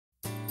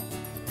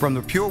From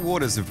the pure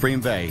waters of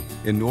Bream Bay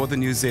in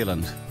northern New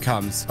Zealand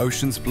comes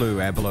Ocean's Blue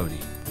Abalone.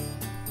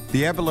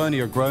 The abalone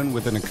are grown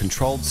within a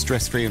controlled,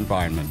 stress-free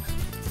environment.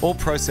 All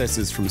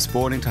processes from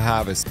spawning to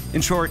harvest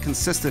ensure a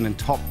consistent and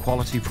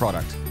top-quality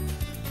product.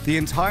 The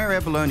entire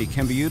abalone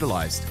can be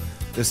utilized,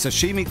 the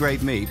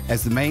sashimi-grade meat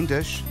as the main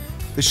dish,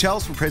 the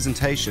shells for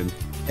presentation,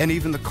 and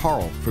even the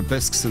coral for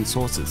bisques and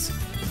sauces.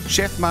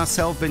 Chef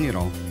Marcel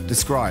Vigneron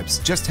describes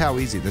just how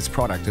easy this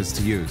product is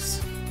to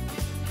use.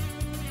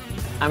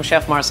 I'm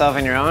Chef Marcel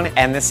Vigneron,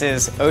 and this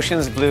is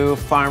OceanZ Blue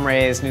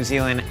farm-raised New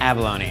Zealand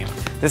abalone.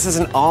 This is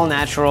an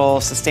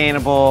all-natural,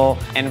 sustainable,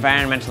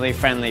 environmentally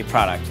friendly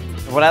product.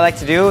 What I like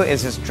to do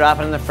is just drop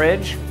it in the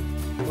fridge,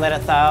 let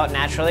it thaw out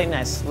naturally,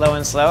 nice low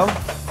and slow.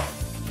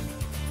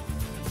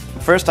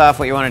 First off,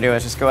 what you want to do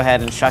is just go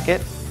ahead and shuck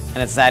it, and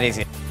it's that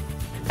easy.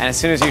 And as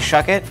soon as you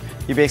shuck it,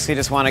 you basically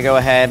just want to go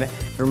ahead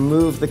and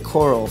remove the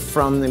coral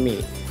from the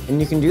meat. And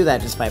you can do that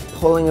just by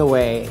pulling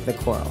away the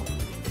coral.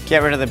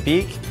 Get rid of the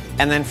beak.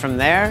 And then from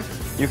there,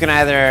 you can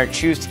either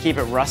choose to keep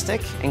it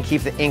rustic and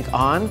keep the ink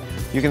on,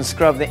 you can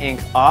scrub the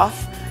ink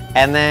off,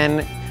 and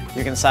then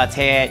you can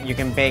saute it, you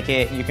can bake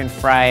it, you can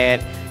fry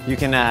it, you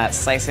can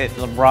slice it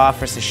raw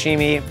for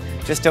sashimi,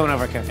 just don't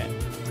overcook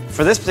it.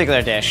 For this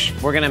particular dish,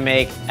 we're gonna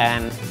make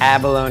an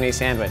abalone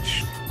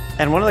sandwich.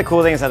 And one of the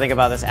cool things I think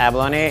about this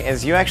abalone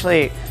is you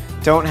actually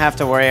don't have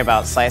to worry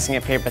about slicing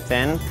it paper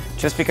thin,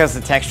 just because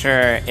the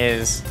texture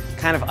is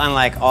kind of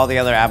unlike all the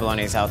other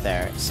abalones out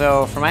there.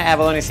 So for my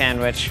abalone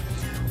sandwich,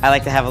 I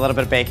like to have a little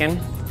bit of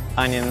bacon,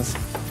 onions,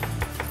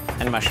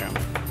 and mushroom.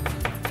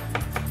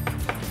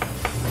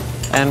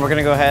 And we're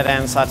gonna go ahead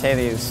and saute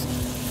these.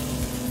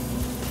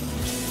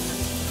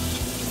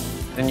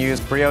 And use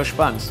brioche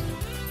buns.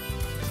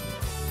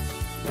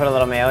 Put a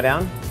little mayo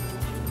down.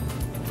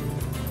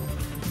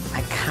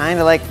 I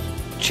kinda like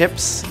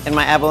chips in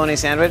my abalone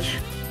sandwich.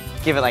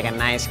 Give it like a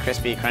nice,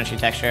 crispy, crunchy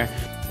texture.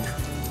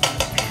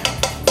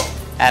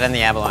 Add in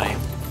the abalone.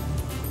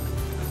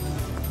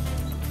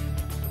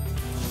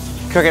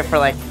 Cook it for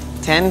like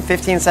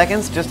 10-15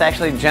 seconds, just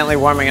actually gently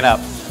warming it up.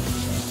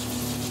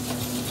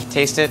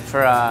 Taste it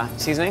for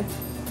seasoning.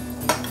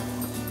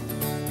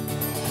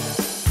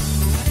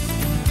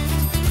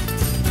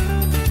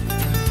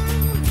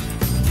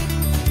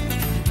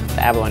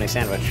 The abalone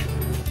sandwich.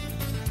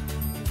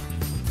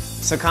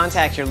 So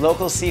contact your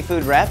local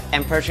seafood rep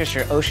and purchase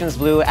your OceanZ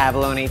Blue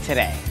abalone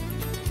today.